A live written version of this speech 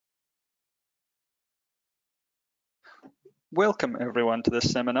Welcome everyone to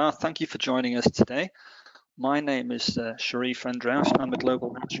this seminar. Thank you for joining us today. My name is Sharif Andraus. I'm a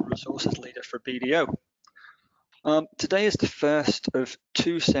Global Natural Resources Leader for BDO. Today is the first of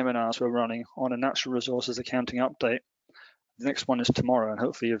two seminars we're running on a natural resources accounting update. The next one is tomorrow, and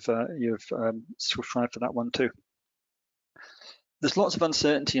hopefully you've subscribed for that one too. There's lots of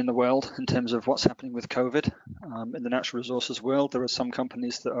uncertainty in the world in terms of what's happening with COVID. In the natural resources world, there are some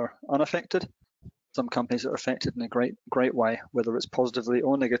companies that are unaffected. Some companies are affected in a great way, whether it's positively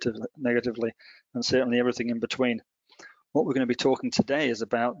or negatively, and certainly everything in between. What we're going to be talking today is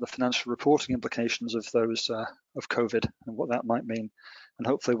about the financial reporting implications of those of COVID and what that might mean, and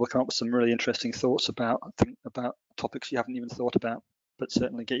hopefully we'll come up with some really interesting thoughts about topics you haven't even thought about, but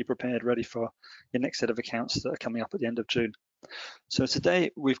certainly get you prepared, ready for your next set of accounts that are coming up at the end of June. So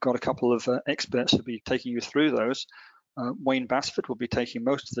today we've got a couple of experts who'll be taking you through those. Wayne Basford will be taking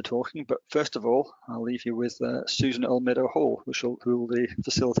most of the talking, but first of all, I'll leave you with Susan Oldmeadow-Hall, who will be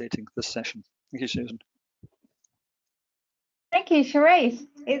facilitating this session. Thank you, Susan. Thank you, Sharif.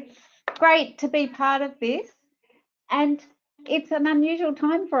 It's great to be part of this, and it's an unusual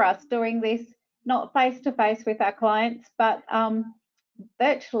time for us doing this, not face-to-face with our clients, but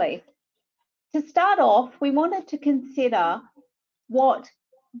virtually. To start off, we wanted to consider what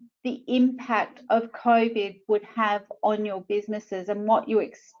the impact of COVID would have on your businesses and what you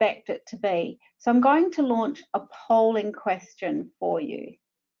expect it to be. So I'm going to launch a polling question for you.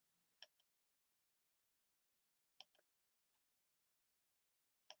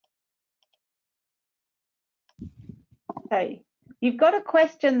 So you've got a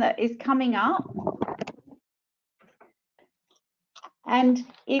question that is coming up. And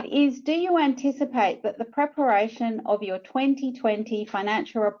it is, do you anticipate that the preparation of your 2020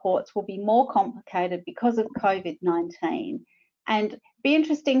 financial reports will be more complicated because of COVID-19? And be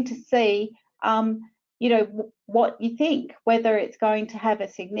interesting to see, what you think, whether it's going to have a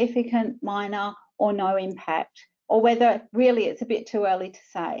significant, minor or no impact, or whether really it's a bit too early to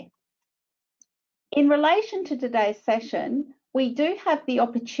say. In relation to today's session, we do have the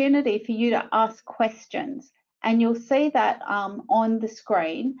opportunity for you to ask questions. And you'll see that on the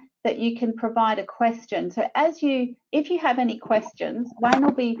screen that you can provide a question. So if you have any questions, Wayne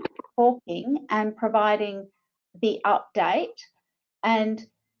will be talking and providing the update. And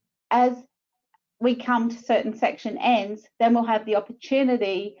as we come to certain section ends, then we'll have the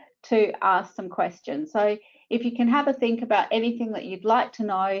opportunity to ask some questions. So if you can have a think about anything that you'd like to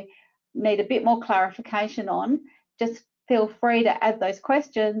know, need a bit more clarification on, just feel free to add those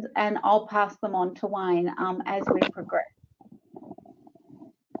questions and I'll pass them on to Wayne as we progress.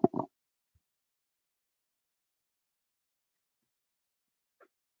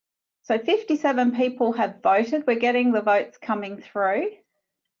 So 57 people have voted. We're getting the votes coming through.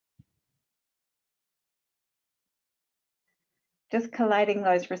 Just collating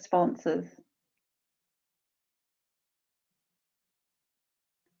those responses.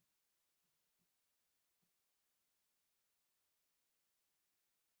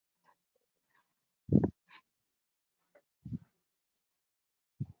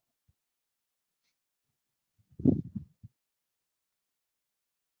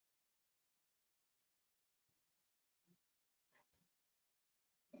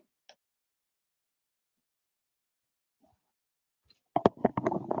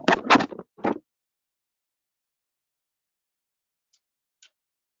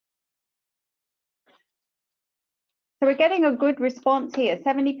 So we're getting a good response here.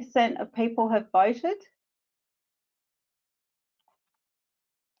 70% of people have voted.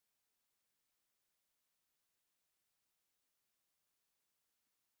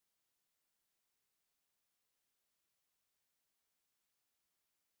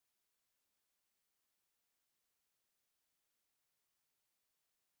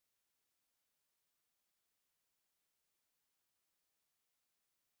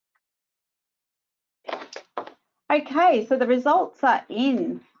 Okay, so the results are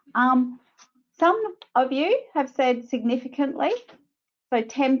in. Some of you have said significantly, so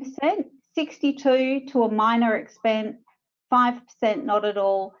 10%, 62 to a minor extent, 5% not at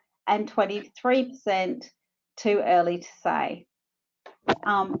all, and 23% too early to say.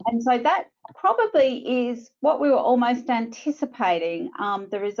 And so that probably is what we were almost anticipating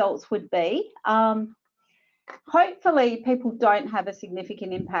the results would be. Hopefully people don't have a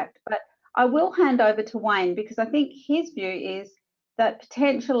significant impact, but I will hand over to Wayne because I think his view is that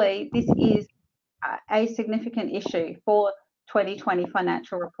potentially this is a significant issue for 2020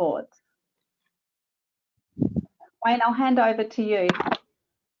 financial reports. Wayne, I'll hand over to you.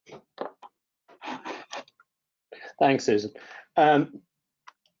 Thanks, Susan.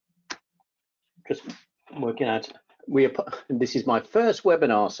 Just working out this is my first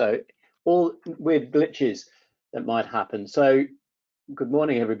webinar, so all weird glitches that might happen. So good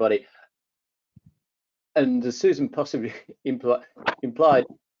morning, everybody. And as Susan possibly implied,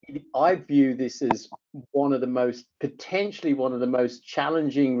 I view this as potentially one of the most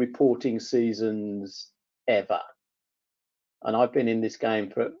challenging reporting seasons ever. And I've been in this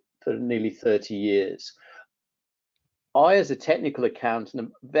game for nearly 30 years. I, as a technical accountant,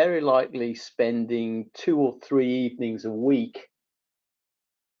 am very likely spending 2 or 3 evenings a week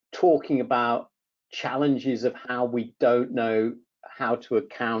talking about challenges of how we don't know how to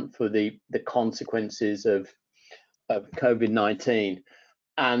account for the consequences of COVID-19.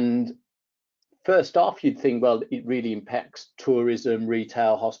 And first off, you'd think, well, it really impacts tourism,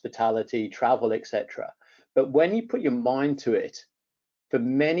 retail, hospitality, travel, etc. But when you put your mind to it, for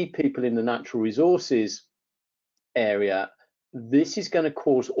many people in the natural resources area, this is going to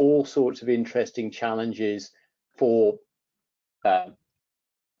cause all sorts of interesting challenges for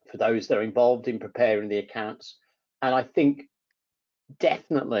those that are involved in preparing the accounts. And I think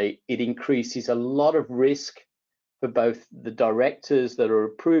definitely it increases a lot of risk for both the directors that are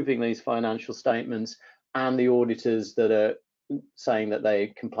approving these financial statements and the auditors that are saying that they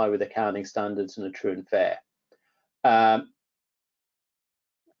comply with accounting standards and are true and fair.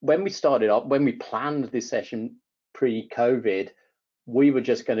 When we planned this session pre-COVID, we were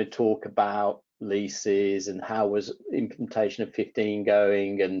just going to talk about leases and how was implementation of 15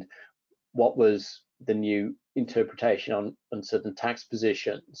 going and what was the new interpretation on certain tax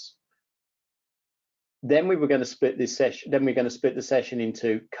positions. Then we were going to split this session. Then we're going to split the session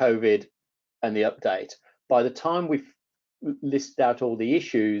into COVID and the update. By the time we've listed out all the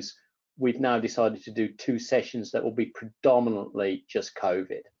issues, we've now decided to do 2 sessions that will be predominantly just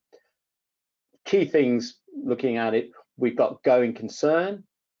COVID. Key things looking at it, we've got going concern,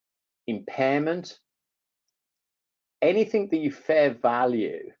 impairment, anything that you fair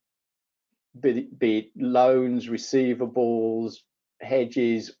value, be it loans, receivables,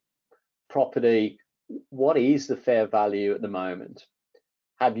 hedges, property. What is the fair value at the moment?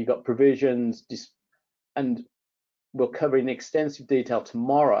 Have you got provisions? And we'll cover in extensive detail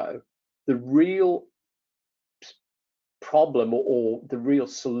tomorrow the real problem or the real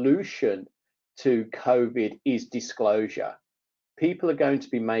solution to COVID is disclosure. People are going to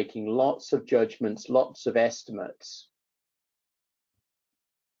be making lots of judgments, lots of estimates.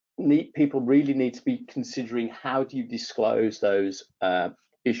 People really need to be considering how do you disclose those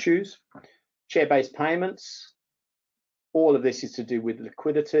issues. Share-based payments, all of this is to do with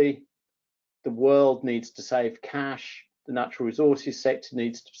liquidity. The world needs to save cash. The natural resources sector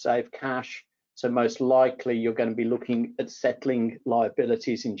needs to save cash. So most likely you're going to be looking at settling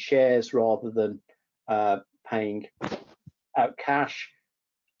liabilities in shares rather than paying out cash.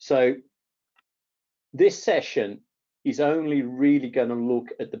 So this session is only really going to look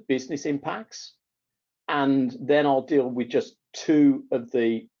at the business impacts, and then I'll deal with just 2 of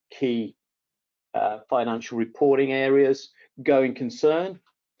the key financial reporting areas, going concern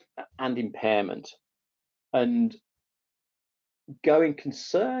and impairment. And going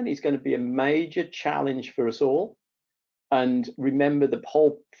concern is going to be a major challenge for us all. And remember, the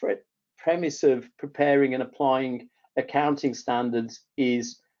whole premise of preparing and applying accounting standards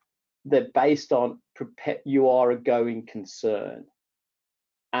is they're based on you are a going concern.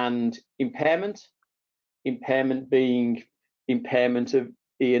 And impairment being impairment of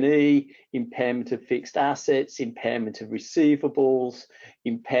E&E, impairment of fixed assets, impairment of receivables,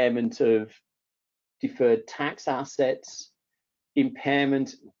 impairment of deferred tax assets.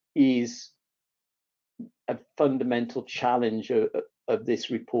 Impairment is a fundamental challenge of this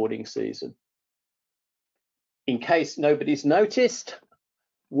reporting season. In case nobody's noticed,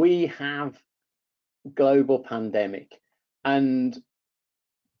 we have global pandemic, and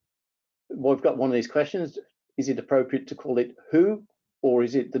we've got one of these questions: is it appropriate to call it WHO or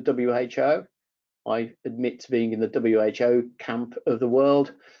is it the WHO? I admit to being in the WHO camp of the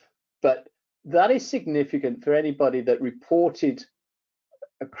world, but that is significant for anybody that reported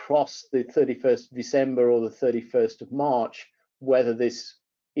across the 31st of December or the 31st of March, whether this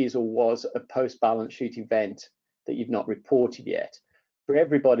is or was a post-balance sheet event that you've not reported yet. For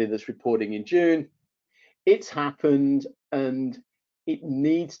everybody that's reporting in June, it's happened, and it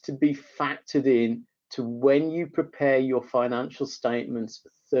needs to be factored in to when you prepare your financial statements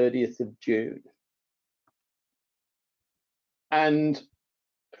 30th of June. And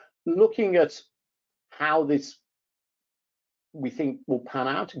looking at how this we think will pan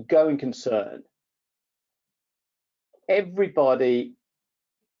out, going concern. Everybody,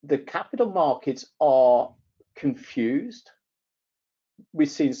 the capital markets are confused. We've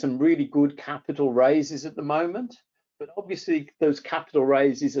seen some really good capital raises at the moment, But obviously those capital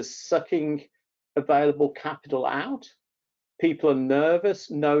raises are sucking available capital out. People are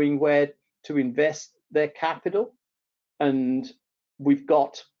nervous knowing where to invest their capital. And we've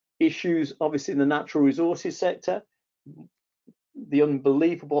got issues, obviously, in the natural resources sector. The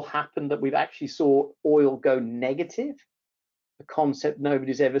unbelievable happened that we've actually saw oil go negative, a concept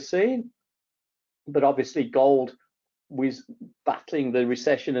nobody's ever seen. But obviously gold was battling the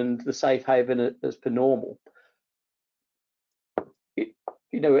recession and the safe haven as per normal.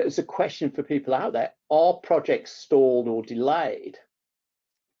 You know, it's a question for people out there: are projects stalled or delayed?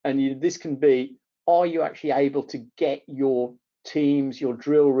 And this can be: are you actually able to get your teams, your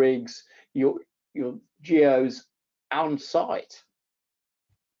drill rigs, your geos on site?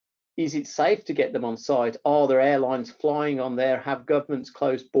 Is it safe to get them on site? Are there airlines flying on there? Have governments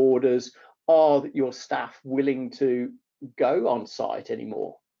closed borders? Are your staff willing to go on site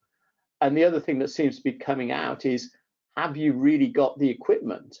anymore? And the other thing that seems to be coming out is, have you really got the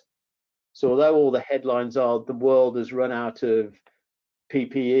equipment? So although all the headlines are the world has run out of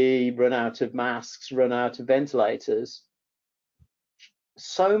PPE, run out of masks, run out of ventilators,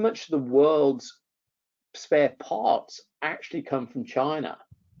 so much of the world's spare parts actually come from China.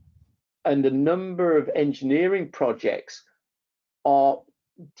 And a number of engineering projects are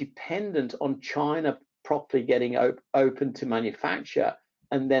dependent on China properly getting open to manufacture,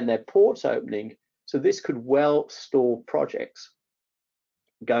 and then their ports opening. So this could well stall projects.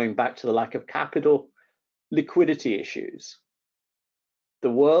 Going back to the lack of capital, liquidity issues. The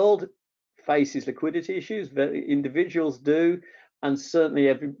world faces liquidity issues, individuals do, and certainly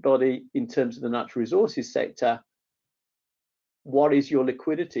everybody in terms of the natural resources sector. What is your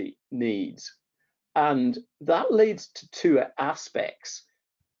liquidity needs? And that leads to two aspects.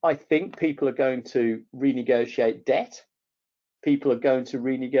 I think people are going to renegotiate debt. People are going to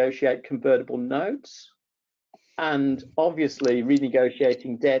renegotiate convertible notes. And obviously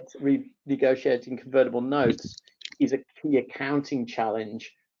renegotiating debt, renegotiating convertible notes is a key accounting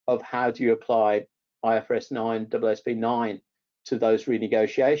challenge of how do you apply IFRS 9, AASB 9 to those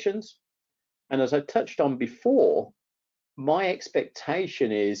renegotiations. And as I touched on before, my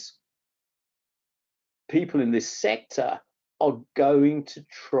expectation is people in this sector are going to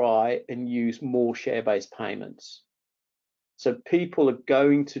try and use more share-based payments. So people are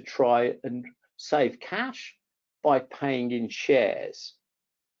going to try and save cash by paying in shares.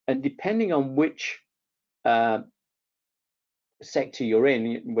 And depending on which sector you're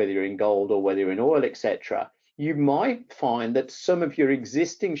in, whether you're in gold or whether you're in oil, etc., you might find that some of your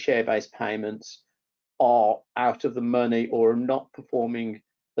existing share-based payments are out of the money or are not performing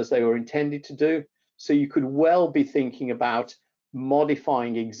as they were intended to do. So you could well be thinking about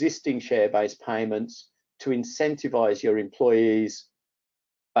modifying existing share-based payments to incentivize your employees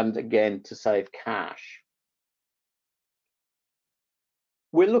and again to save cash.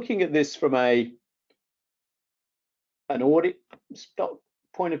 We're looking at this from an audit stock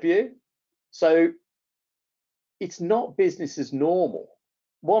point of view. So it's not business as normal.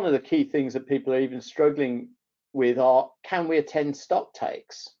 One of the key things that people are even struggling with are, can we attend stock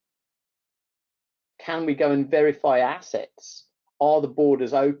takes? Can we go and verify assets? Are the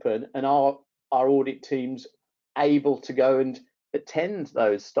borders open, and are our audit teams able to go and attend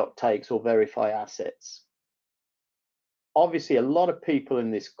those stock takes or verify assets? Obviously, a lot of people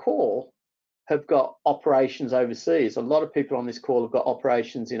in this call have got operations overseas. A lot of people on this call have got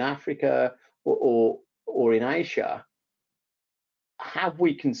operations in Africa or in Asia. Have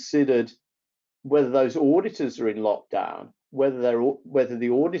we considered whether those auditors are in lockdown, whether the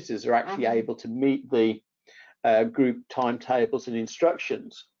auditors are actually able to meet the group timetables and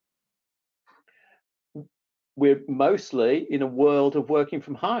instructions? We're mostly in a world of working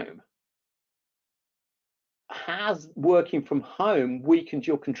from home. Has working from home weakened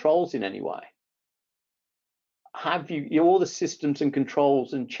your controls in any way? Have you all the systems and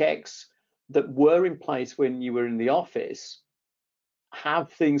controls and checks that were in place when you were in the office,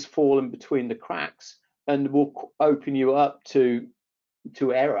 have things fallen between the cracks and will open you up to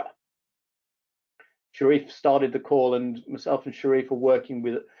error? Sharif started the call, and myself and Sharif are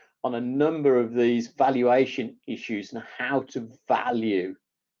working on a number of these valuation issues and how to value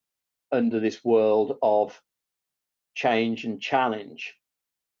under this world of change and challenge.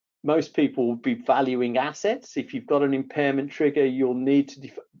 Most people will be valuing assets. If you've got an impairment trigger, you'll need to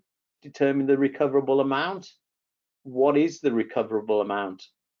determine the recoverable amount. What is the recoverable amount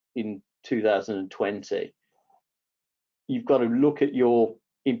in 2020? You've got to look at your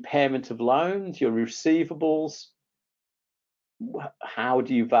impairment of loans, your receivables. How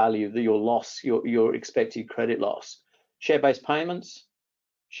do you value your loss, your expected credit loss? Share-based payments.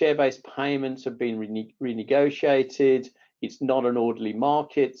 Share-based payments have been renegotiated. It's not an orderly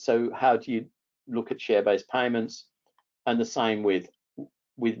market, so how do you look at share-based payments? And the same with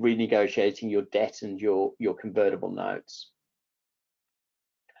renegotiating your debt and your convertible notes.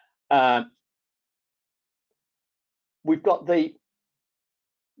 We've got the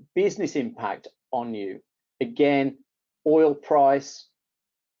business impact on you. Again, oil price,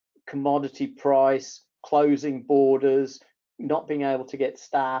 commodity price, closing borders, not being able to get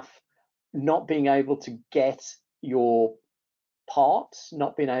staff, not being able to get your parts,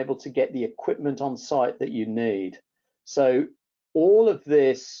 not being able to get the equipment on site that you need. So all of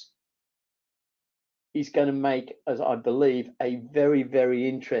this is going to make, as I believe, a very, very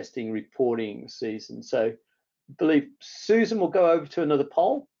interesting reporting season. So I believe Susan will go over to another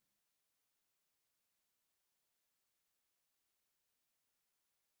poll.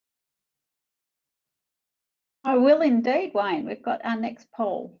 I will indeed, Wayne. We've got our next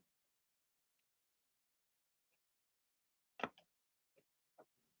poll.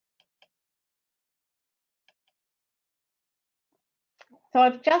 So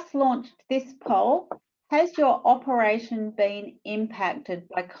I've just launched this poll. Has your operation been impacted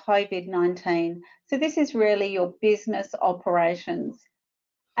by COVID-19? So this is really your business operations.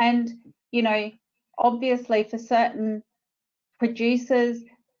 And, you know, obviously for certain producers,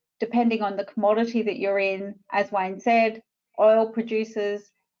 depending on the commodity that you're in, as Wayne said, oil producers,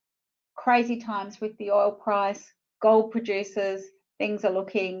 crazy times with the oil price, gold producers, things are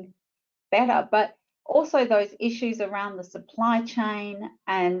looking better, but also those issues around the supply chain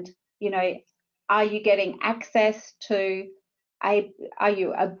and, you know, are you getting access to, are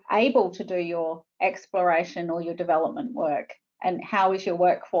you able to do your exploration or your development work, and how is your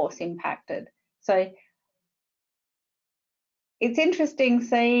workforce impacted? So it's interesting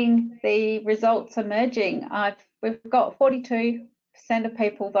seeing the results emerging. We've got 42% of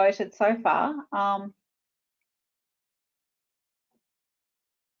people voted so far.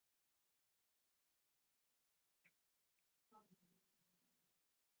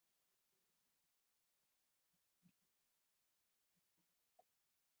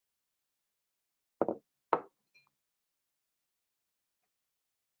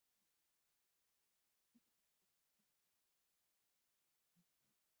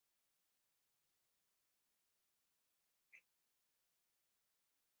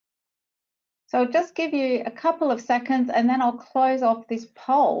 So I'll just give you a couple of seconds and then I'll close off this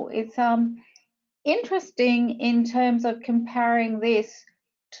poll. It's interesting in terms of comparing this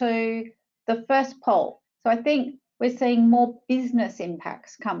to the first poll. So I think we're seeing more business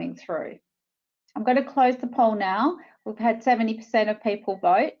impacts coming through. I'm going to close the poll now. We've had 70% of people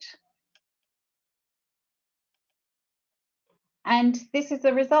vote. And this is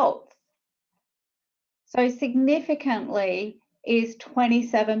the results. So significantly is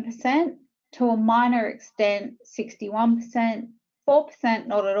 27%, to a minor extent 61%, 4%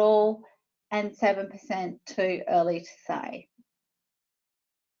 not at all, and 7% too early to say.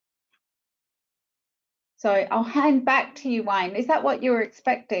 So I'll hand back to you, Wayne. Is that what you were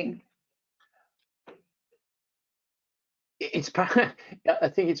expecting? I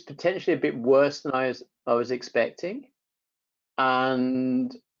think it's potentially a bit worse than I was expecting.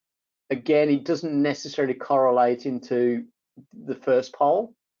 And again, it doesn't necessarily correlate into the first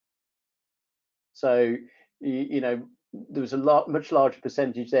poll. So, you know, there was a much larger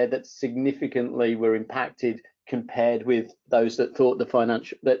percentage there that significantly were impacted compared with those that thought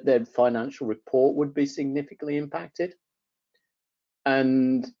their financial report would be significantly impacted.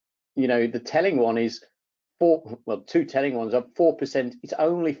 And, you know, the telling one is two telling ones are 4%. It's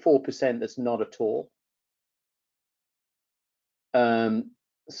only 4% that's not at all.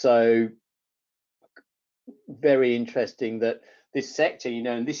 So very interesting that this sector, you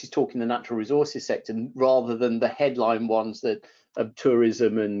know, and this is talking the natural resources sector rather than the headline ones that of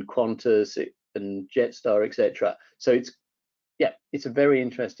tourism and Qantas and Jetstar, etc. So it's a very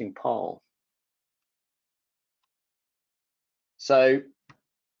interesting poll. So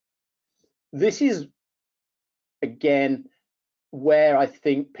this is again where I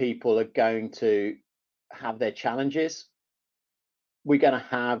think people are going to have their challenges. We're going to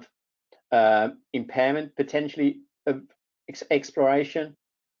have impairment potentially of exploration.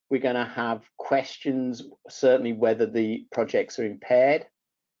 We're going to have questions, certainly whether the projects are impaired.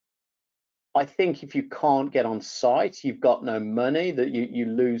 I think if you can't get on site, you've got no money, that you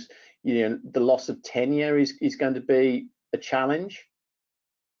lose, you know, the loss of tenure is going to be a challenge.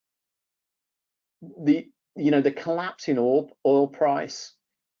 The collapse in oil price,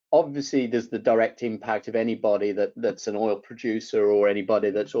 obviously there's the direct impact of anybody that's an oil producer or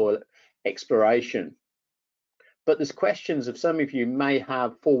anybody that's oil exploration. but there's questions of some of you may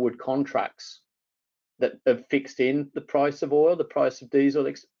have forward contracts that have fixed in the price of oil, the price of diesel,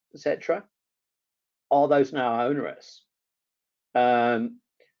 etc. Are those now onerous?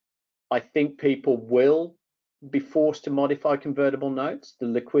 I think people will be forced to modify convertible notes. The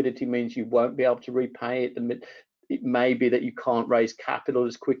liquidity means you won't be able to repay it. It may be that you can't raise capital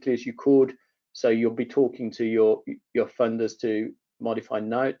as quickly as you could, so you'll be talking to your funders to modify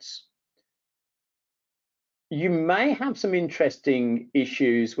notes. You may have some interesting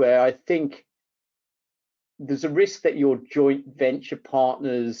issues where I think there's a risk that your joint venture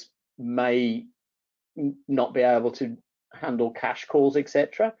partners may not be able to handle cash calls,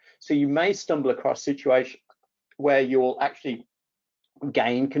 etc. So you may stumble across a situation where you'll actually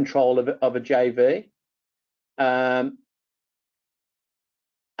gain control of a JV. And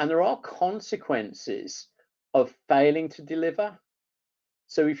there are consequences of failing to deliver.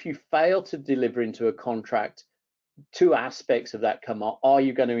 So if you fail to deliver into a contract, two aspects of that come up. Are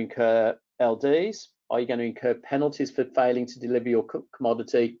you going to incur LDs? Are you going to incur penalties for failing to deliver your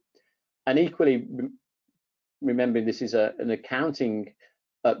commodity? And equally, remembering this is an accounting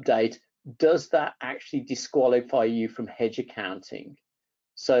update, does that actually disqualify you from hedge accounting?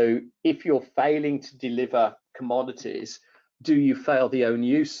 So if you're failing to deliver commodities, do you fail the own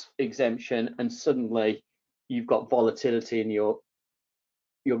use exemption, and suddenly you've got volatility in your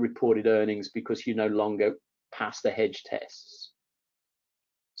reported earnings because you no longer pass the hedge tests?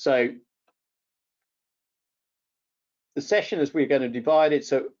 So the session, as we're going to divide it,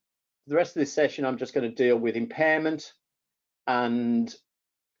 so the rest of this session I'm just going to deal with impairment and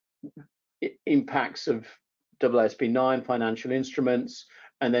impacts of AASB 9 financial instruments,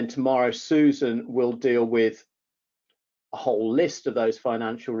 and then tomorrow Susan will deal with a whole list of those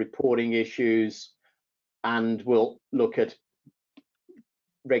financial reporting issues, and we'll look at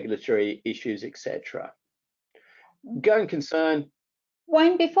regulatory issues, etc. Going concern.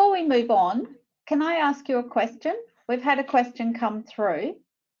 Wayne, before we move on, can I ask you a question? We've had a question come through,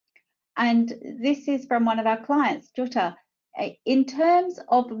 and this is from one of our clients, Jutta. In terms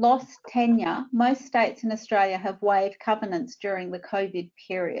of lost tenure, most states in Australia have waived covenants during the COVID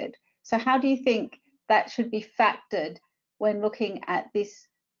period. So how do you think that should be factored when looking at this,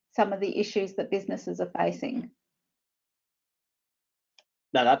 some of the issues that businesses are facing?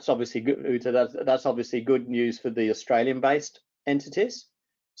 Now that's obviously good, Uta. That's obviously good news for the Australian-based entities.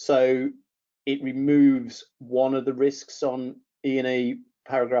 So it removes one of the risks on E&E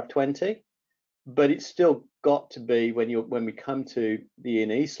paragraph 20, but it's still got to be, when we come to the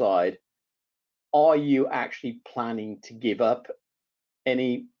E&E slide, are you actually planning to give up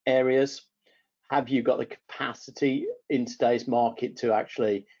any areas? Have you got the capacity in today's market to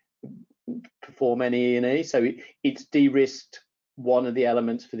actually perform any E&E? So it's de-risked one of the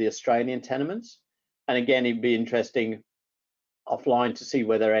elements for the Australian tenements. And again, it'd be interesting offline to see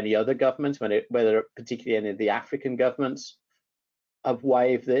whether any other governments, whether particularly any of the African governments, have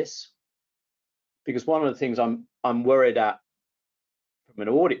waived this. Because one of the things I'm worried at from an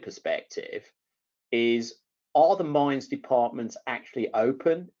audit perspective is, are the mines departments actually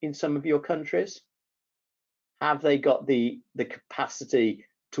open in some of your countries? Have they got the capacity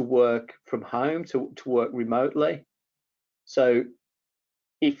to work from home, to work remotely? So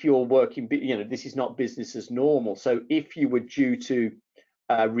if you're working, this is not business as normal. So if you were due to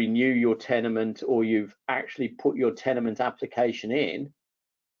renew your tenement, or you've actually put your tenement application in,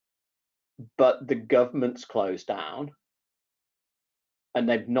 but the government's closed down and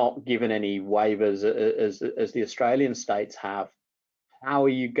they've not given any waivers as the Australian states have, how are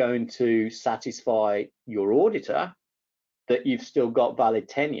you going to satisfy your auditor that you've still got valid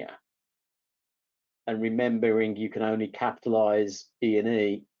tenure? And remembering you can only capitalise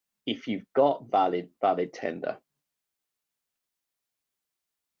E&E if you've got valid tender.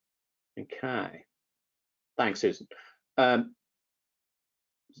 Okay, thanks, Susan.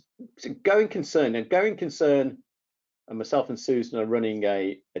 So going concern, and myself and Susan are running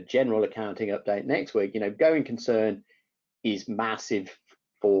a general accounting update next week. Going concern is massive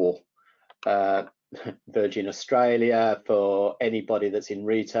for Virgin Australia, for anybody that's in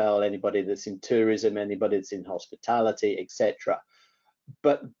retail, anybody that's in tourism, anybody that's in hospitality, etc.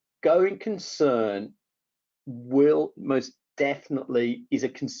 But going concern will most definitely is a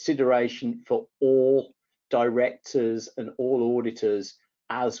consideration for all directors and all auditors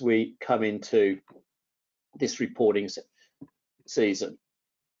as we come into this reporting season.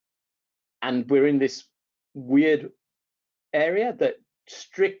 And we're in this weird area that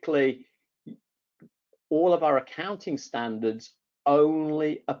strictly all of our accounting standards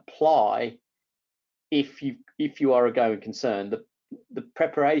only apply if you are a going concern. The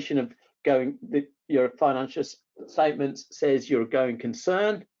preparation of your financial statements says you're a going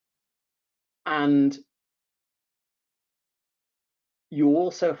concern, and you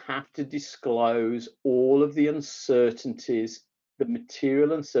also have to disclose all of the uncertainties, the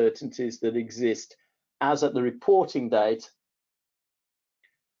material uncertainties that exist as at the reporting date,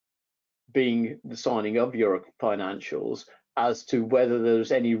 being the signing of your financials, as to whether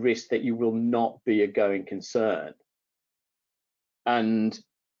there's any risk that you will not be a going concern. And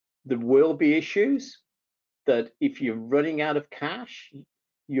there will be issues that if you're running out of cash,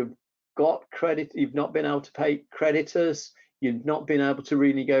 you've got credit, you've not been able to pay creditors, you've not been able to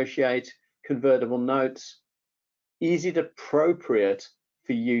renegotiate convertible notes. Is it appropriate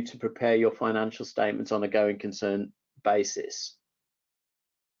for you to prepare your financial statements on a going concern basis?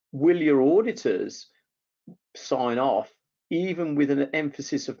 Will your auditors sign off, even with an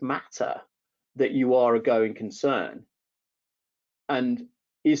emphasis of matter, that you are a going concern? And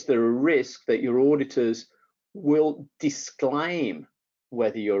is there a risk that your auditors will disclaim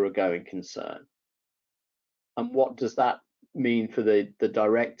whether you're a going concern? And what does that mean for the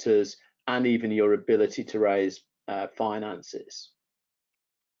directors and even your ability to raise finances?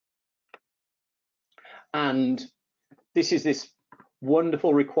 And this is this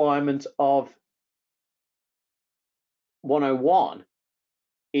wonderful requirement of 101.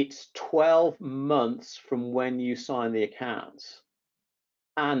 It's 12 months from when you sign the accounts.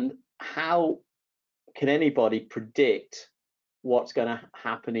 And how can anybody predict what's going to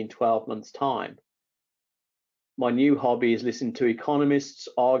happen in 12 months' time? My new hobby is listening to economists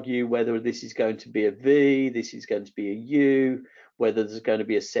argue whether this is going to be a V, this is going to be a U, whether there's going to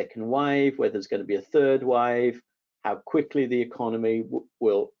be a second wave, whether there's going to be a third wave, how quickly the economy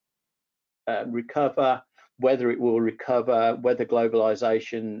will recover, whether it will recover, whether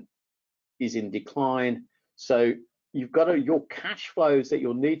globalization is in decline. So you've got your cash flows that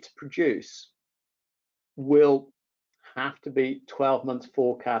you'll need to produce will have to be 12 months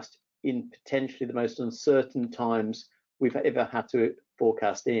forecast in potentially the most uncertain times we've ever had to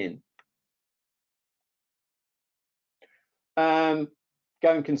forecast in.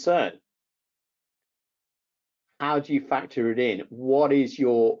 Going concern. How do you factor it in? What is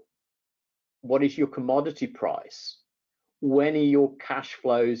your commodity price? When are your cash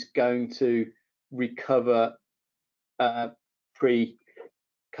flows going to recover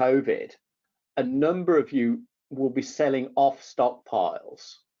pre-COVID? A number of you will be selling off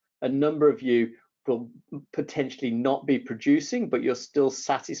stockpiles. A number of you will potentially not be producing, but you're still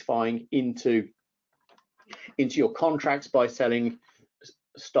satisfying into your contracts by selling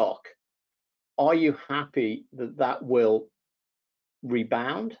stock. Are you happy that that will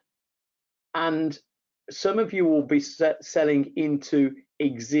rebound? And some of you will be selling into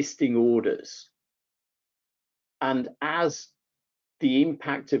existing orders. And as the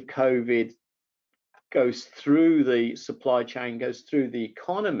impact of COVID goes through the supply chain, goes through the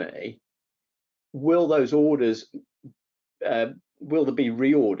economy, will those orders, will there be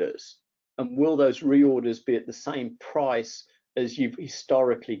reorders? And will those reorders be at the same price as you've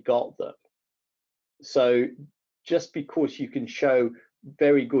historically got them? So just because you can show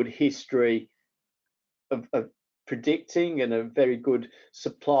very good history of predicting and a very good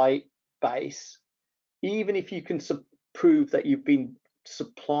supply base, even if you can prove that you've been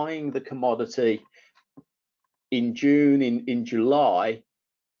supplying the commodity in June, in July,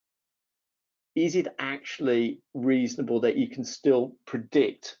 is it actually reasonable that you can still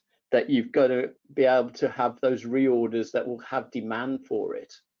predict that you've got to be able to have those reorders that will have demand for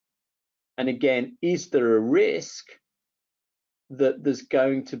it? And again, is there a risk that there's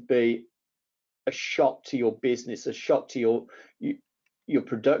going to be a shock to your business, a shock to your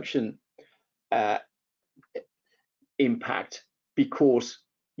production impact, because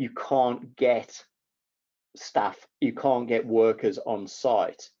you can't get staff, you can't get workers on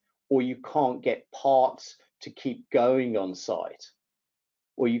site, or you can't get parts to keep going on site,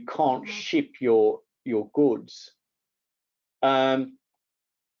 or you can't ship your goods?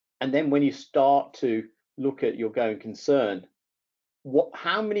 And then when you start to look at your going concern,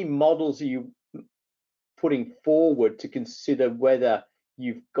 how many models are you putting forward to consider whether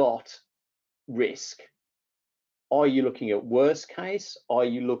you've got risk? Are you looking at worst case? Are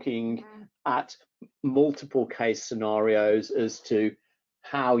you looking at multiple case scenarios as to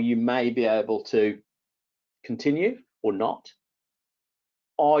how you may be able to continue or not?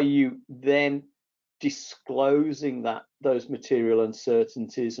 Are you then disclosing those material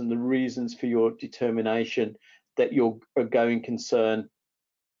uncertainties and the reasons for your determination that you're a going concern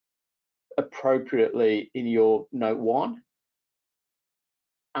appropriately in your note 1?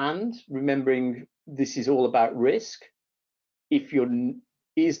 And remembering this is all about risk. If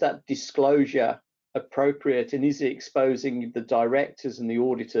is that disclosure appropriate, and is it exposing the directors and the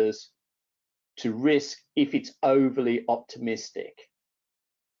auditors to risk if it's overly optimistic?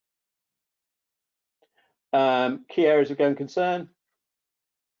 Key areas of going concern.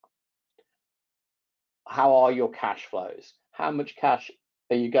 How are your cash flows? How much cash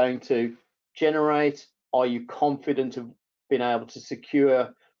are you going to generate? Are you confident of being able to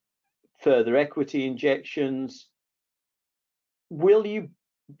secure further equity injections? Will you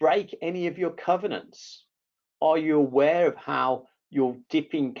break any of your covenants? Are you aware of how your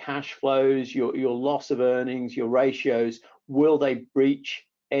dipping cash flows, your loss of earnings, your ratios, will they breach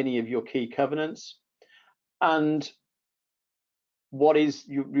any of your key covenants? And what is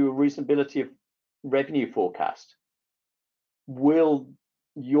your reasonability of revenue forecast? Will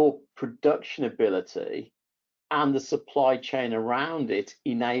your production ability and the supply chain around it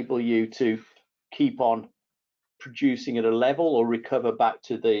enable you to keep on producing at a level or recover back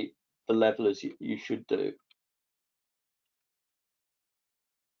to the level as you should do?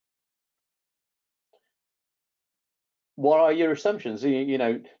 What are your assumptions? You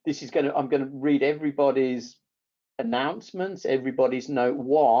know, this is I'm going to read everybody's announcements, everybody's note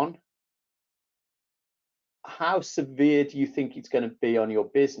one. How severe do you think it's going to be on your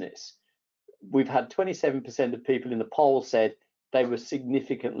business? We've had 27% of people in the poll said they were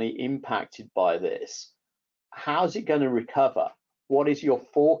significantly impacted by this. How's it going to recover? What is your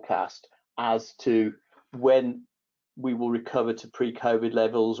forecast as to when we will recover to pre-COVID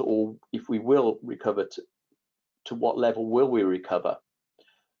levels, or if we will recover to what level will we recover?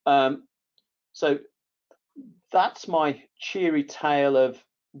 So that's my cheery tale of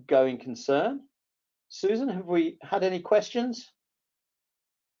going concern. Susan, have we had any questions?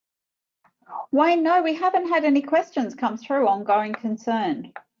 Wayne, no, we haven't had any questions come through on going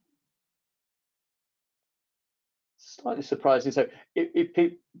concern. Slightly surprising. So if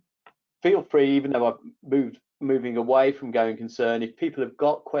people feel free, even though I've moving away from going concern, if people have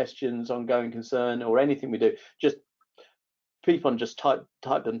got questions on going concern or anything we do, just keep on, just type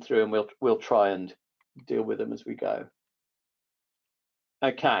them through, and we'll try and deal with them as we go.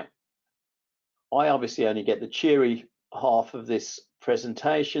 Okay. I obviously only get the cheery half of this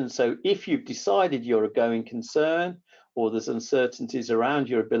presentation. So if you've decided you're a going concern, or there's uncertainties around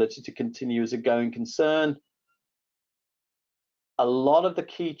your ability to continue as a going concern, a lot of the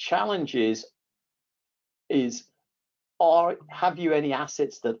key challenges is, have you any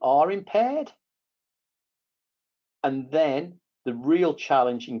assets that are impaired? And then the real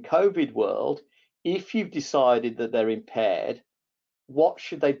challenge in COVID world, if you've decided that they're impaired, what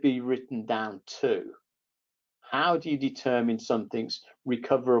should they be written down to? How do you determine something's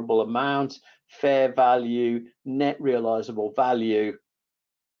recoverable amount, fair value, net realizable value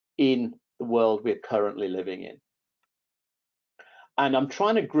in the world we're currently living in? And I'm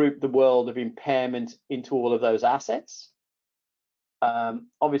trying to group the world of impairment into all of those assets.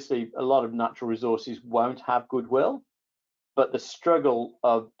 Obviously, a lot of natural resources won't have goodwill, but the struggle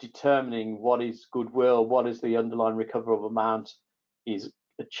of determining what is goodwill, what is the underlying recoverable amount, is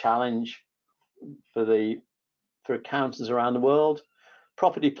a challenge for accountants around the world.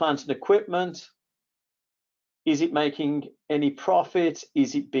 Property, plant and equipment. Is it making any profit?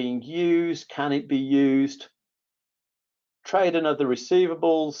 Is it being used? Can it be used? Trade and other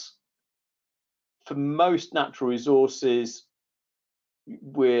receivables. For most natural resources,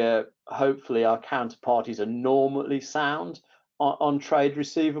 where hopefully our counterparties are normally sound on trade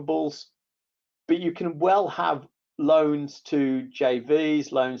receivables, but you can well have loans to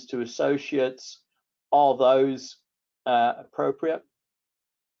JVs, loans to associates. Are those appropriate?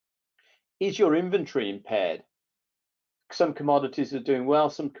 Is your inventory impaired? Some commodities are doing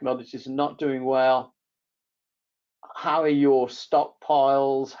well, some commodities are not doing well. How are your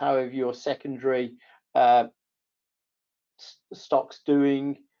stockpiles? How are your secondary stocks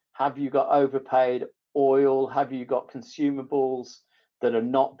doing? Have you got overpaid oil? Have you got consumables that are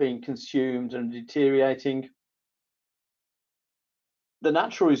not being consumed and deteriorating? The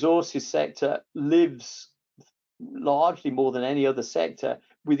natural resources sector lives largely, more than any other sector,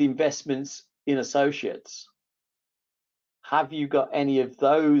 with investments in associates. Have you got any of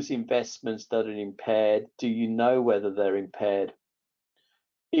those investments that are impaired? Do you know whether they're impaired?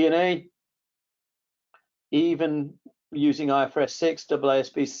 E&E, even using IFRS 6,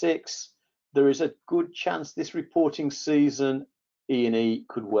 AASB 6, there is a good chance this reporting season E&E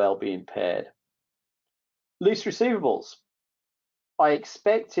could well be impaired. Lease receivables. I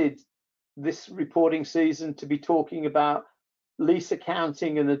expected this reporting season to be talking about lease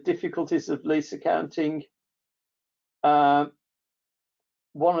accounting and the difficulties of lease accounting. One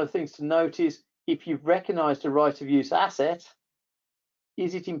of the things to note is, if you've recognized a right of use asset,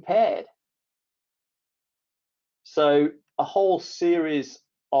 is it impaired? So a whole series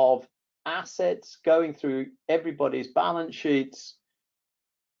of assets going through everybody's balance sheets.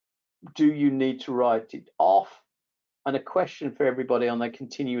 Do you need to write it off? And a question for everybody on their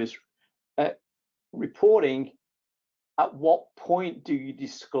continuous reporting: at what point do you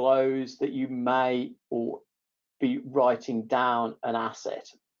disclose that you may or be writing down an asset?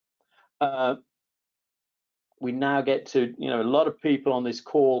 We now get to, a lot of people on this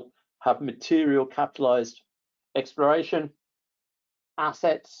call have material capitalized exploration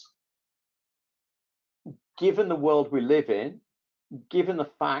assets. Given the world we live in, given the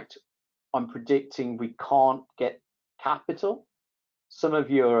fact I'm predicting we can't get capital, some of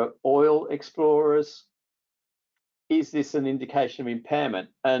you are oil explorers, is this an indication of impairment?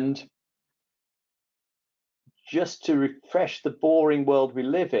 And just to refresh the boring world we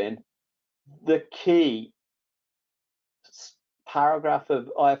live in, the key paragraph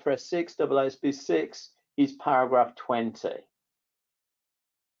of IFRS 6, AASB 6 is paragraph 20.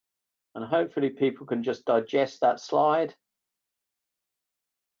 And hopefully people can just digest that slide.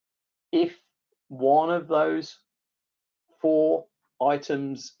 If one of those 4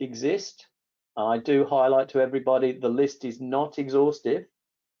 items exist, and I do highlight to everybody, the list is not exhaustive,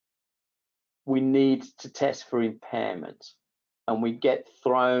 we need to test for impairment. And we get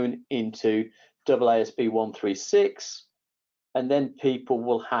thrown into AASB 136, and then people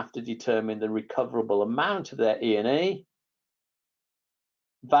will have to determine the recoverable amount of their E&E.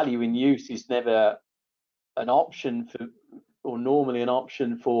 Value in use is never an option for, or normally an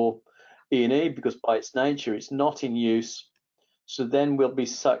option for E&E, because by its nature it's not in use. So then we'll be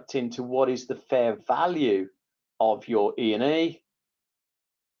sucked into what is the fair value of your E&E,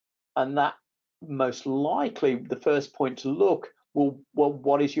 and that most likely the first point to look, well,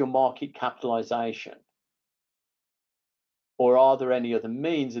 what is your market capitalization? Or are there any other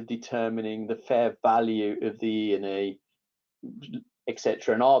means of determining the fair value of the E&E,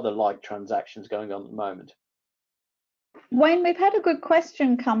 etc.? And are there like transactions going on at the moment? Wayne, we've had a good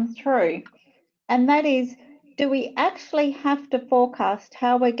question come through, and that is, do we actually have to forecast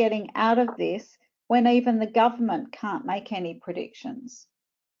how we're getting out of this when even the government can't make any predictions?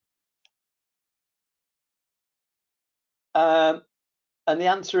 And the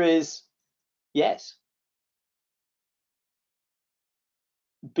answer is yes.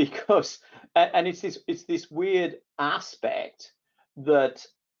 Because, and it's this weird aspect that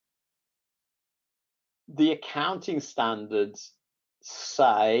the accounting standards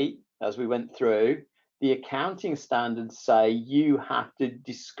say, as we went through, the accounting standards say you have to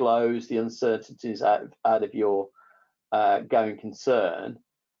disclose the uncertainties out of your going concern,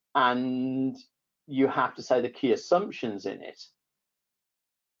 and you have to say the key assumptions in it.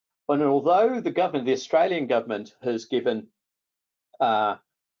 And although the government, the Australian government, has given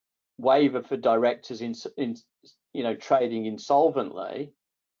waiver for directors in trading insolvently,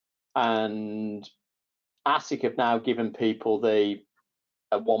 and ASIC have now given people a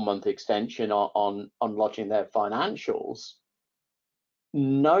 1-month extension on lodging their financials,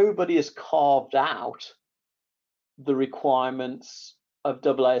 nobody has carved out the requirements of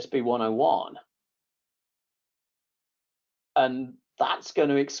AASB 101, and that's going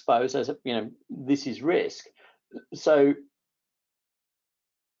to expose, as this is risk. So,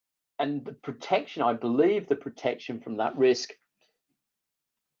 and the protection, I believe the protection from that risk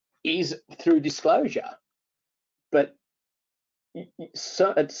is through disclosure. But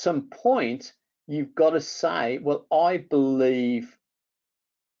so at some point, you've got to say, well, I believe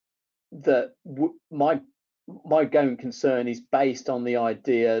that my going concern is based on the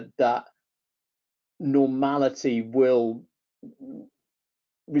idea that normality will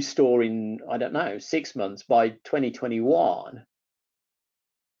restore in, I don't know, 6 months, by 2021.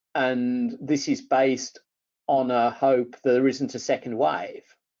 And this is based on a hope that there isn't a second wave,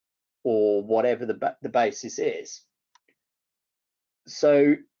 or whatever the basis is.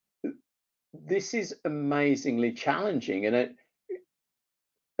 So this is amazingly challenging, and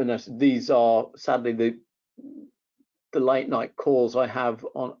these are sadly the late night calls I have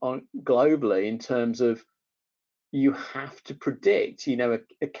on globally, in terms of you have to predict.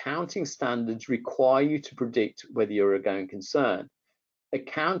 Accounting standards require you to predict whether you're a going concern.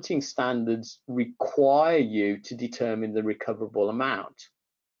 Accounting standards require you to determine the recoverable amount.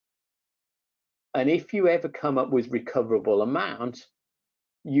 And if you ever come up with recoverable amount,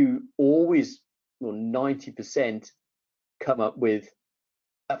 you always, well, 90% come up with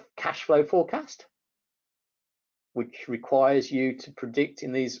a cash flow forecast, which requires you to predict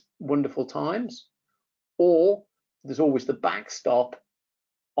in these wonderful times, or there's always the backstop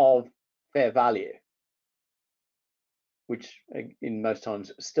of fair value. which in most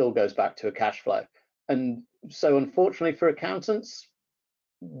times still goes back to a cash flow. And so unfortunately for accountants,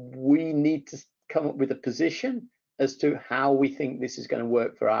 we need to come up with a position as to how we think this is going to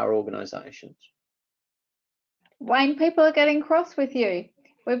work for our organisations. Wayne, people are getting cross with you.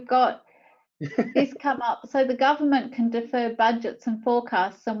 We've got this come up. So the government can defer budgets and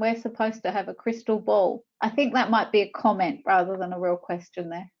forecasts, and we're supposed to have a crystal ball. I think that might be a comment rather than a real question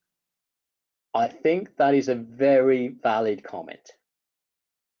there. I think that is a very valid comment.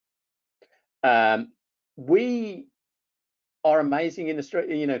 We are amazing in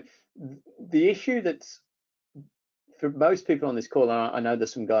Australia. You know, the issue that's for most people on this call, and I know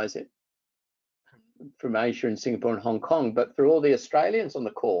there's some guys from Asia and Singapore and Hong Kong, but for all the Australians on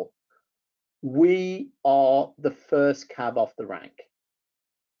the call, we are the first cab off the rank.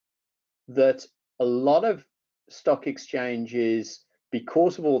 That a lot of stock exchanges,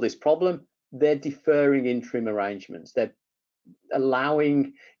 because of all this problem, they're deferring interim arrangements. They're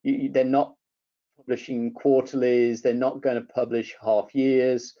allowing, they're not publishing quarterlies, they're not going to publish half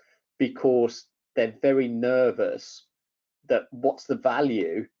years because they're very nervous that what's the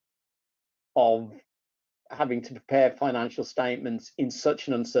value of having to prepare financial statements in such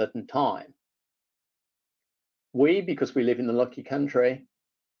an uncertain time. We, because we live in the lucky country,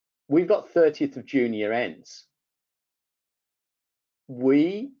 we've got 30th of June year ends.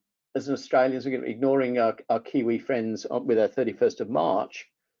 We, as an Australians, we're ignoring our Kiwi friends with our 31st of March,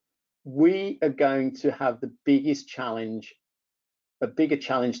 we are going to have the biggest challenge, a bigger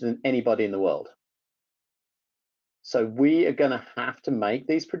challenge than anybody in the world. So we are going to have to make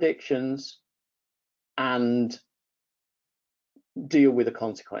these predictions and deal with the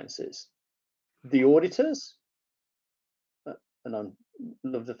consequences. The auditors, and I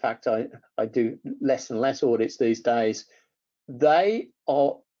love the fact I do less and less audits these days, they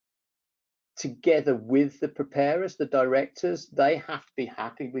are together with the preparers, the directors, they have to be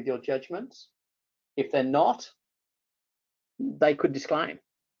happy with your judgments. If they're not, they could disclaim.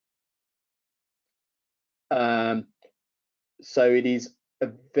 So it is a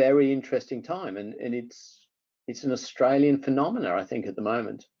very interesting time, and it's an Australian phenomena, I think, at the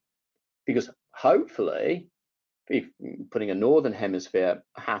moment, because hopefully, if putting a Northern Hemisphere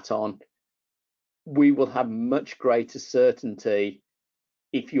hat on, we will have much greater certainty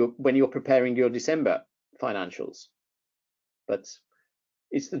when you're preparing your December financials. But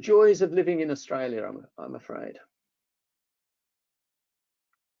it's the joys of living in Australia, I'm afraid.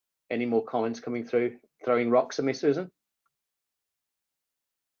 Any more comments coming through? Throwing rocks at me, Susan?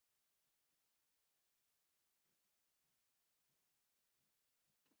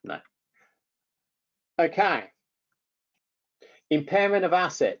 No. Okay. Impairment of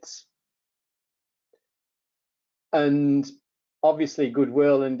assets. And obviously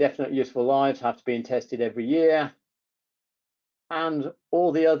goodwill and indefinite useful lives have to be tested every year. And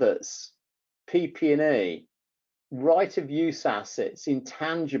all the others, PP&E, right of use assets,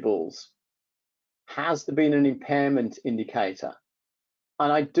 intangibles, has there been an impairment indicator?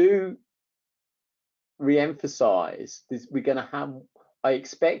 And I do re-emphasize this, we're going to have, I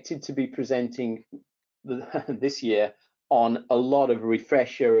expected to be presenting this year on a lot of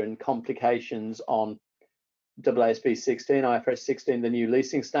refresher and complications on AASB 16, IFRS 16, the new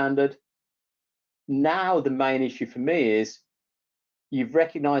leasing standard. Now the main issue for me is you've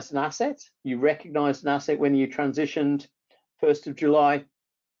recognized an asset. You recognized an asset when you transitioned 1st of July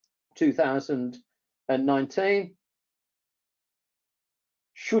 2019.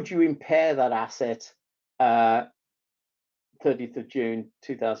 Should you impair that asset 30th of June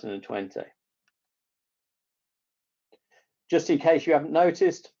 2020? Just in case you haven't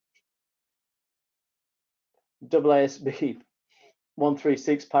noticed, AASB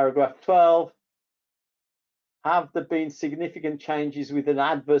 136 paragraph 12, have there been significant changes with an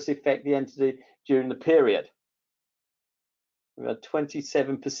adverse effect the entity during the period? We had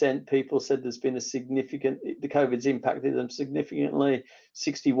 27% people said there's been a significant, the COVID's impacted them significantly,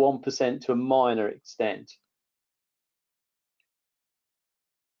 61% to a minor extent.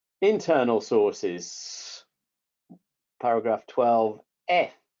 Internal sources, paragraph 12F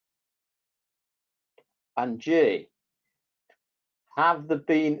and G. Have there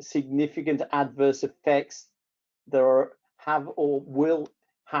been significant adverse effects that have or will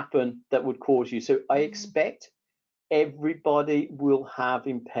happen that would cause you? So I expect everybody will have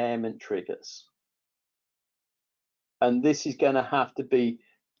impairment triggers. And this is going to have to be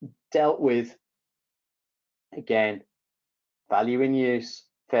dealt with, again, value in use,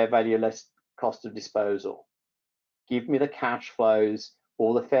 fair value less cost of disposal. Give me the cash flows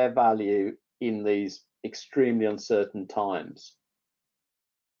or the fair value in these extremely uncertain times.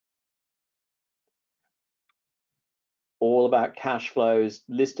 all about cash flows,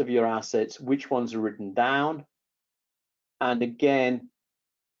 list of your assets, which ones are written down. And again,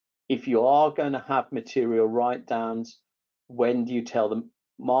 if you are going to have material write-downs, when do you tell the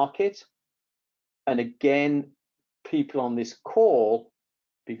market? And again, people on this call,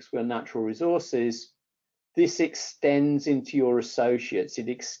 because we're natural resources, this extends into your associates, it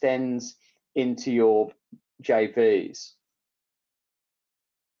extends into your JVs.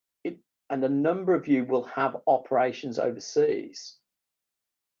 And a number of you will have operations overseas.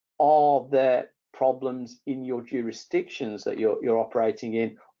 Are there problems in your jurisdictions that you're operating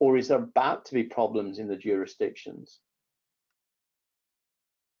in, or is there about to be problems in the jurisdictions?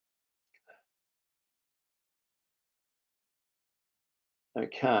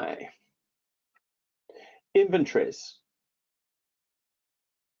 Okay. Inventories.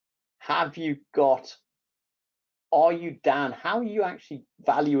 Have you got, are you down? How are you actually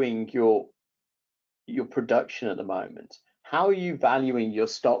valuing your production at the moment? How are you valuing your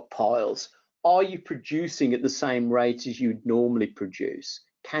stockpiles? Are you producing at the same rate as you'd normally produce?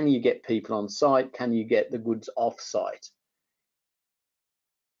 Can you get people on site? Can you get the goods off site?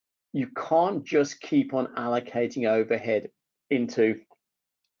 You can't just keep on allocating overhead into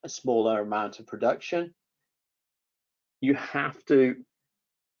a smaller amount of production. You have to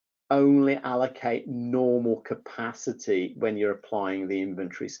only allocate normal capacity when you're applying the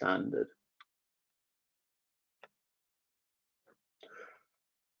inventory standard.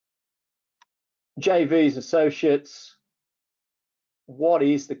 JVs, associates, what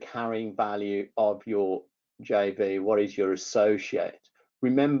is the carrying value of your JV? What is your associate?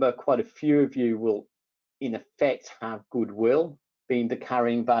 Remember, quite a few of you will in effect have goodwill being the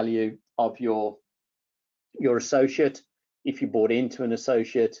carrying value of your associate. If you bought into an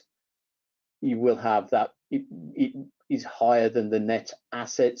associate, you will have that. It is higher than the net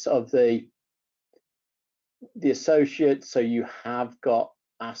assets of the associate, so you have got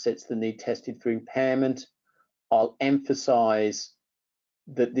assets that need tested for impairment. I'll emphasize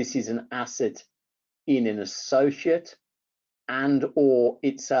that this is an asset in an associate and or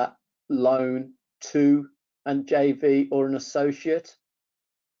it's a loan to a JV or an associate.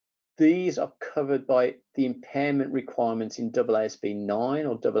 These are covered by the impairment requirements in AASB 9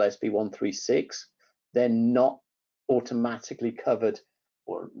 or AASB 136. They're not automatically covered,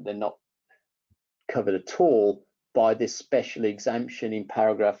 or they're not covered at all by this special exemption in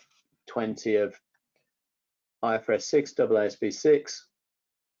paragraph 20 of IFRS 6, AASB 6.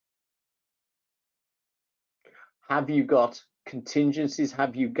 Have you got contingencies?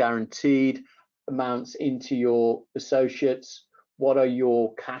 Have you guaranteed amounts into your associates? What are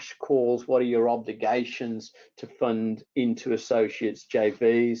your cash calls? What are your obligations to fund into associates,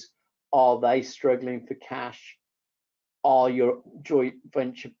 JVs? Are they struggling for cash? Are your joint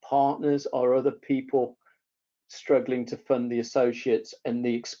venture partners or other people struggling to fund the associates, and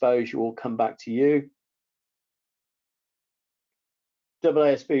the exposure will come back to you?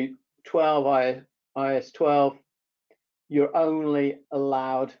 AASB 12, IS 12, you're only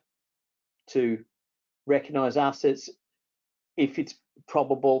allowed to recognize assets if it's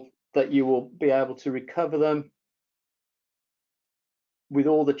probable that you will be able to recover them. With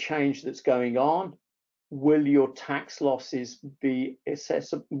all the change that's going on, will your tax losses be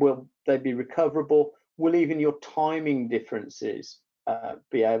accessible? Will they be recoverable? Will even your timing differences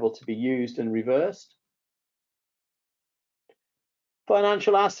be able to be used and reversed?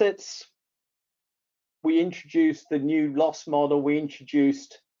 Financial assets. We introduced the new loss model. We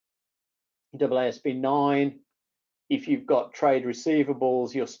introduced AASB 9. If you've got trade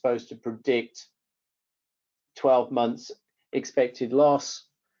receivables, you're supposed to predict 12 months expected loss.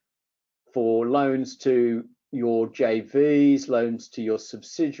 For loans to your JVs, loans to your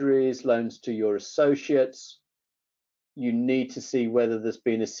subsidiaries, loans to your associates, you need to see whether there's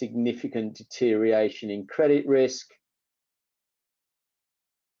been a significant deterioration in credit risk.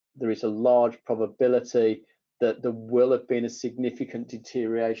 There is a large probability that there will have been a significant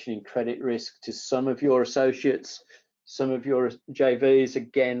deterioration in credit risk to some of your associates, some of your JVs.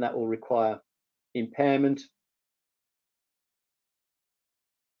 Again, that will require impairment.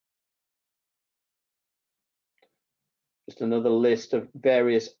 Just another list of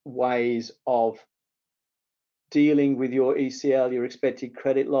various ways of dealing with your ECL, your expected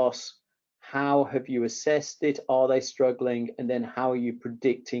credit loss. How have you assessed it? Are they struggling? And then how are you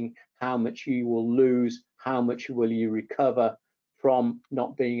predicting how much you will lose? How much will you recover from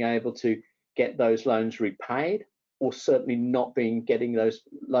not being able to get those loans repaid, or certainly not getting those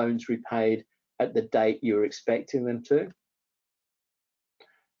loans repaid at the date you're expecting them to?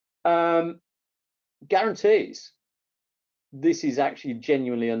 Guarantees. This is actually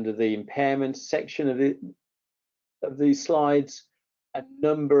genuinely under the impairment section of it. of these slides, a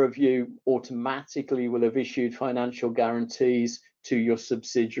number of you automatically will have issued financial guarantees to your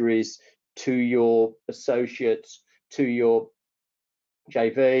subsidiaries, to your associates, to your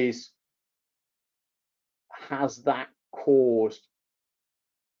JVs. Has that caused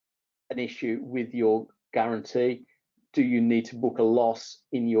an issue with your guarantee? Do you need to book a loss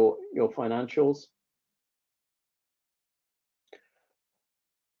in your financials?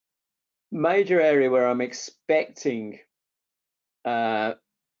 Major area where I'm expecting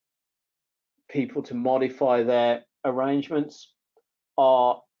people to modify their arrangements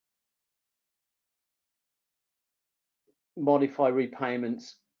are modify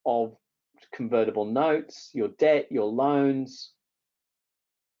repayments of convertible notes, your debt, your loans.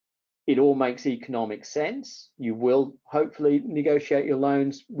 It all makes economic sense. You will hopefully negotiate your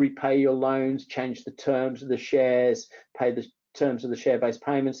loans, repay your loans, change the terms of the shares, pay the terms of the share-based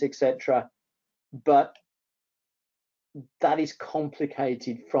payments, etc. But that is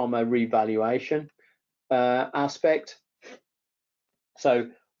complicated from a revaluation aspect. So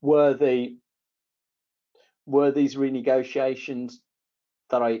were these renegotiations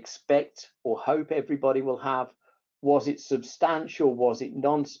that I expect or hope everybody will have, was it substantial? Was it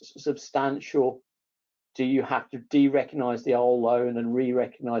non-substantial? Do you have to de-recognise the old loan and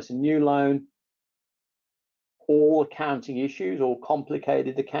re-recognise a new loan? All accounting issues, all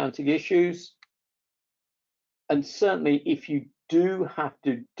complicated accounting issues. And certainly if you do have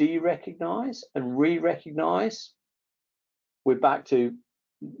to de-recognise and re-recognise, we're back to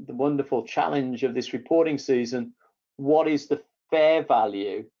the wonderful challenge of this reporting season. What is the fair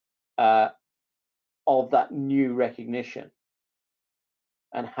value of that new recognition?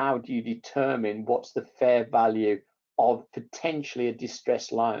 And how do you determine what's the fair value of potentially a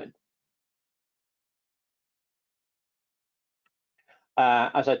distressed loan?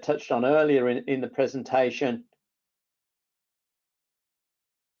 As I touched on earlier in the presentation,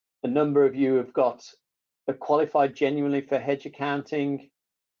 a number of you have qualified genuinely for hedge accounting,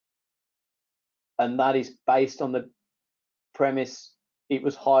 and that is based on the premise it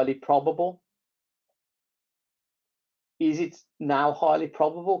was highly probable. Is it now highly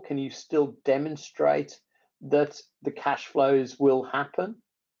probable? Can you still demonstrate that the cash flows will happen?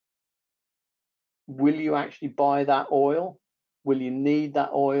 Will you actually buy that oil? Will you need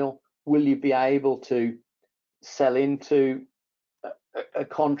that oil? Will you be able to sell into a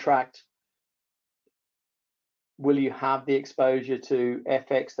contract? Will you have the exposure to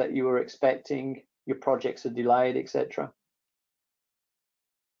FX that you were expecting? Your projects are delayed, etc.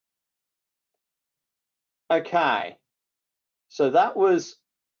 Okay, so that was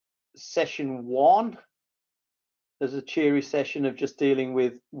session one. There's a cheery session of just dealing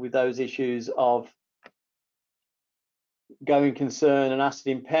with those issues of going concern and asset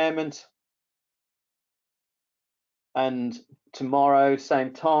impairment. And tomorrow,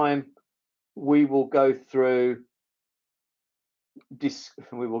 same time, we will go through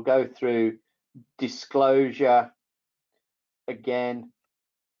disclosure again,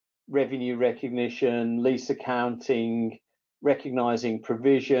 revenue recognition, lease accounting, recognizing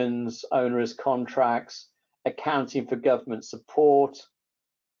provisions, onerous contracts, accounting for government support,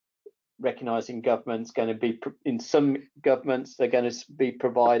 recognizing government's going to be, in some governments, they're going to be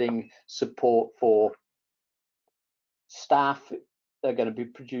providing support for staff, they're going to be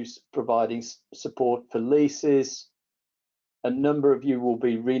providing support for leases. A number of you will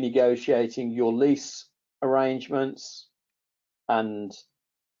be renegotiating your lease arrangements, and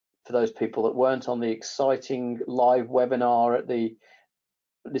for those people that weren't on the exciting live webinar at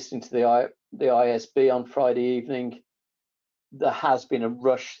listening to the ISB on Friday evening, there has been a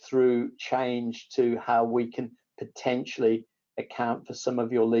rush through change to how we can potentially account for some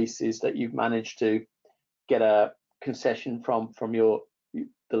of your leases that you've managed to get a concession from the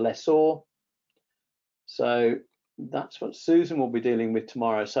lessor. So that's what Susan will be dealing with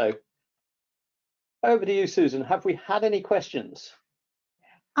tomorrow. So over to you, Susan. Have we had any questions?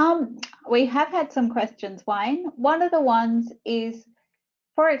 We have had some questions, Wayne. One of the ones is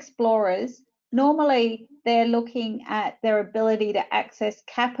for explorers. Normally, they're looking at their ability to access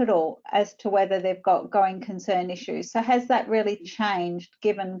capital as to whether they've got going concern issues. So has that really changed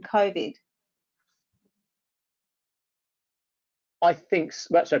given COVID? I think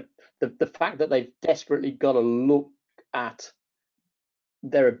so. The fact that they've desperately got to look at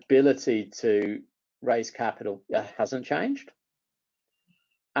their ability to raise capital hasn't changed.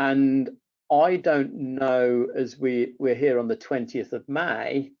 And I don't know, as we're here on the 20th of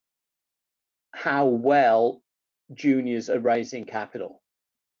May, how well juniors are raising capital.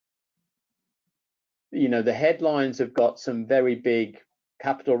 You know, the headlines have got some very big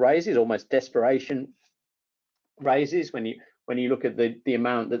capital raises, almost desperation raises, when you look at the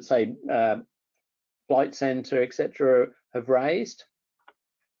amount that, say, Flight Centre, etc., have raised,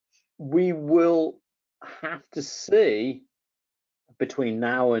 we will have to see between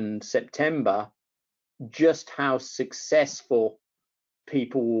now and September just how successful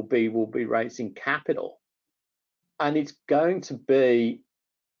people will be raising capital. And it's going to be,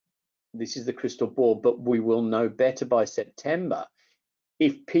 this is the crystal ball, but we will know better by September.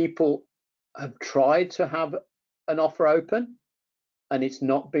 If people have tried to have an offer open and it's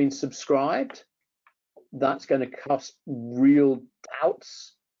not been subscribed, that's going to cast real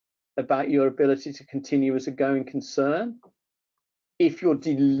doubts about your ability to continue as a going concern. If you're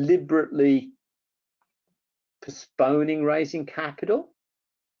deliberately postponing raising capital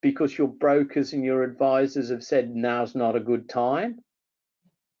because your brokers and your advisors have said now's not a good time,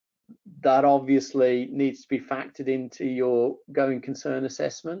 that obviously needs to be factored into your going concern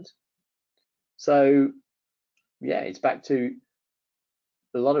assessment. So yeah, it's back to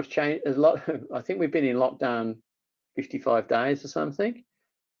a lot of change. I think we've been in lockdown 55 days or something.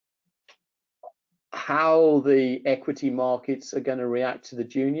 How the equity markets are going to react to the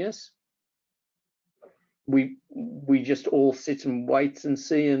juniors, we just all sit and wait and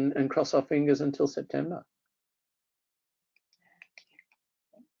see and cross our fingers until September.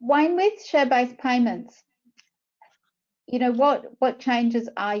 Wayne, with share-based payments, you know, what changes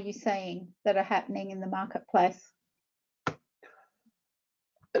are you seeing that are happening in the marketplace?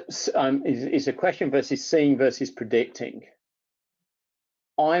 It's a question versus seeing versus predicting.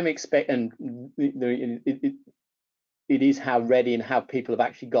 I'm expecting it is how ready and how people have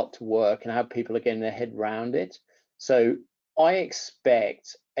actually got to work and how people are getting their head around it. So I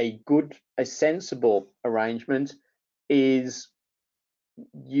expect a sensible arrangement is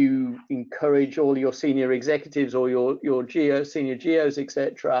you encourage all your senior executives or your senior geos,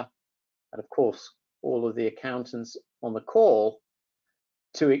 etc., and of course all of the accountants on the call,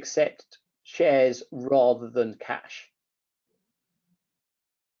 to accept shares rather than cash.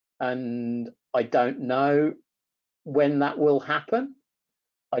 And I don't know when that will happen.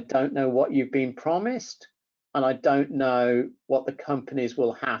 I don't know what you've been promised, and I don't know what the companies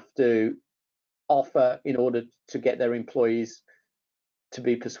will have to offer in order to get their employees to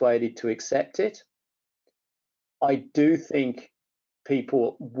be persuaded to accept it. I do think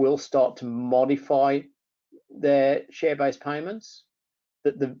people will start to modify their share-based payments.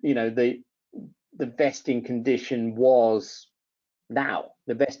 That the vesting condition was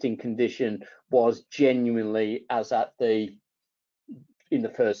the vesting condition was genuinely as at in the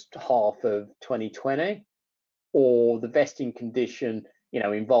first half of 2020, or the vesting condition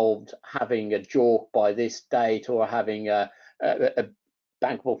involved having a JORC by this date or having a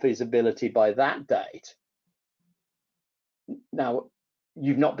bankable feasibility by that date. Now,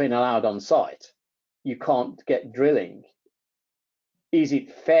 you've not been allowed on site. You can't get drilling. Is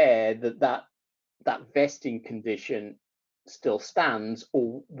it fair that vesting condition still stands,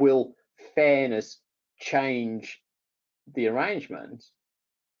 or will fairness change the arrangement?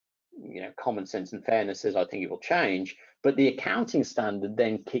 Common sense and fairness says I think it will change, but the accounting standard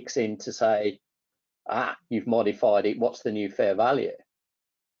then kicks in to say, you've modified it, what's the new fair value?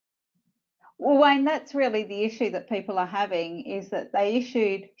 Well, Wayne, that's really the issue that people are having, is that they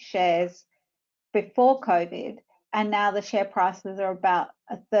issued shares before COVID, and now the share prices are about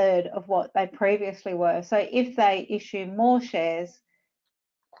a third of what they previously were. So if they issue more shares,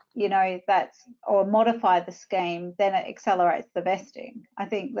 or modify the scheme, then it accelerates the vesting. I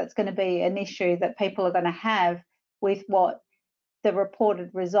think that's going to be an issue that people are going to have with what the reported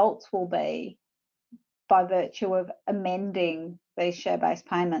results will be by virtue of amending these share-based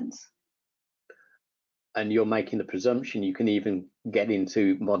payments. And you're making the presumption you can even get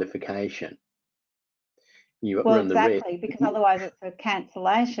into modification. You run the risk. Because otherwise it's a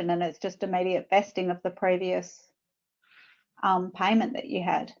cancellation and it's just immediate vesting of the previous payment that you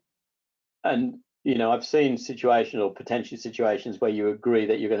had. And I've seen potential situations where you agree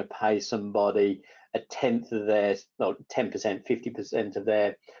that you're going to pay somebody a tenth of their, 10%, 50% of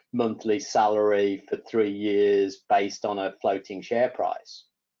their monthly salary for 3 years based on a floating share price,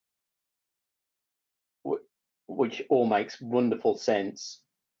 which all makes wonderful sense,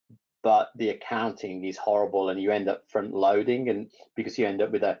 but the accounting is horrible, and you end up front loading, and because you end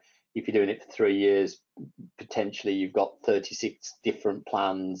up with if you're doing it for 3 years, potentially you've got 36 different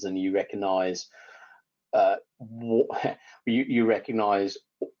plans, and you recognize you recognize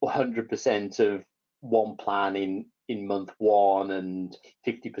 100% of one plan in month one and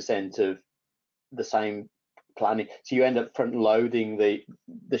 50% of the same planning. So you end up front loading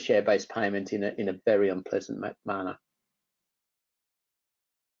the share-based payment in a very unpleasant manner.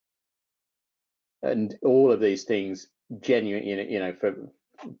 and all of these things, genuine, you know,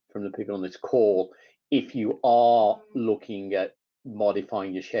 from the people on this call, if you are looking at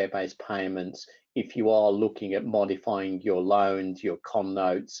modifying your share-based payments, if you are looking at modifying your loans, your con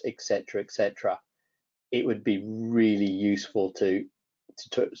notes, etc., it would be really useful to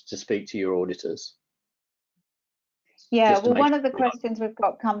speak to your auditors. Yeah, well, one of the questions we've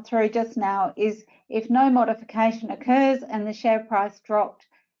got come through just now is, if no modification occurs and the share price dropped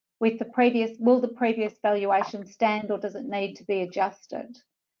with the previous, will the previous valuation stand, or does it need to be adjusted?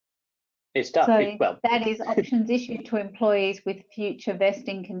 It's tough. So Well, that is options issued to employees with future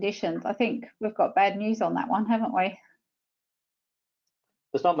vesting conditions. I think we've got bad news on that one, haven't we?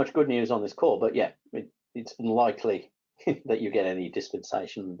 There's not much good news on this call, but yeah, it's unlikely that you get any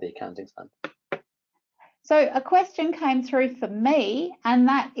dispensation of the accounting standard. So a question came through for me, and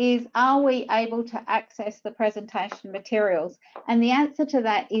that is, are we able to access the presentation materials? And the answer to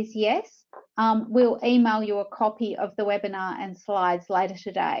that is yes. We'll email you a copy of the webinar and slides later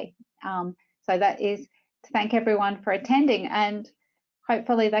today. So that is to thank everyone for attending, and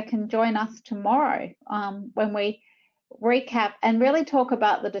hopefully they can join us tomorrow when we recap and really talk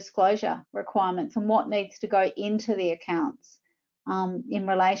about the disclosure requirements and what needs to go into the accounts in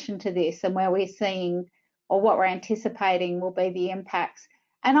relation to this, and where we're seeing, or what we're anticipating will be the impacts.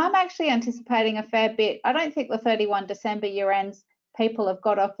 And I'm actually anticipating a fair bit. I don't think the 31 December year ends people have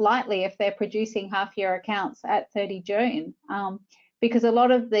got off lightly if they're producing half year accounts at 30 June, because a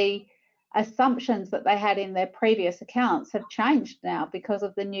lot of the assumptions that they had in their previous accounts have changed now because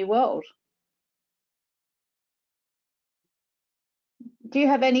of the new world. Do you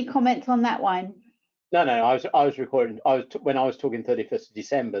have any comments on that one? No, I was recording. When I was talking 31st of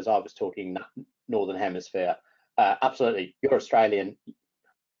December, I was talking Northern Hemisphere. Absolutely, you're Australian.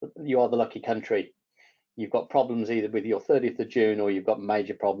 You are the lucky country. You've got problems either with your 30th of June, or you've got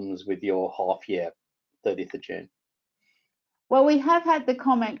major problems with your half year 30th of June. Well, we have had the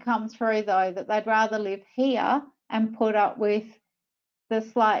comment come through though that they'd rather live here and put up with the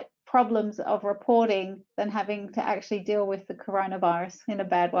slight problems of reporting than having to actually deal with the coronavirus in a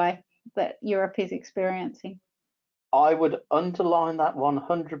bad way that Europe is experiencing. I would underline that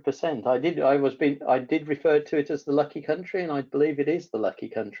 100%. I did refer to it as the lucky country, and I believe it is the lucky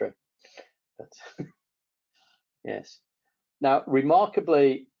country. But yes. Now,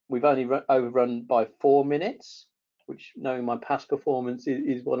 remarkably, we've only overrun by 4 minutes, which, knowing my past performance,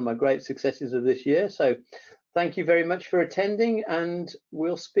 is one of my great successes of this year. So thank you very much for attending, and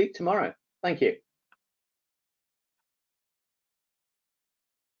we'll speak tomorrow. Thank you.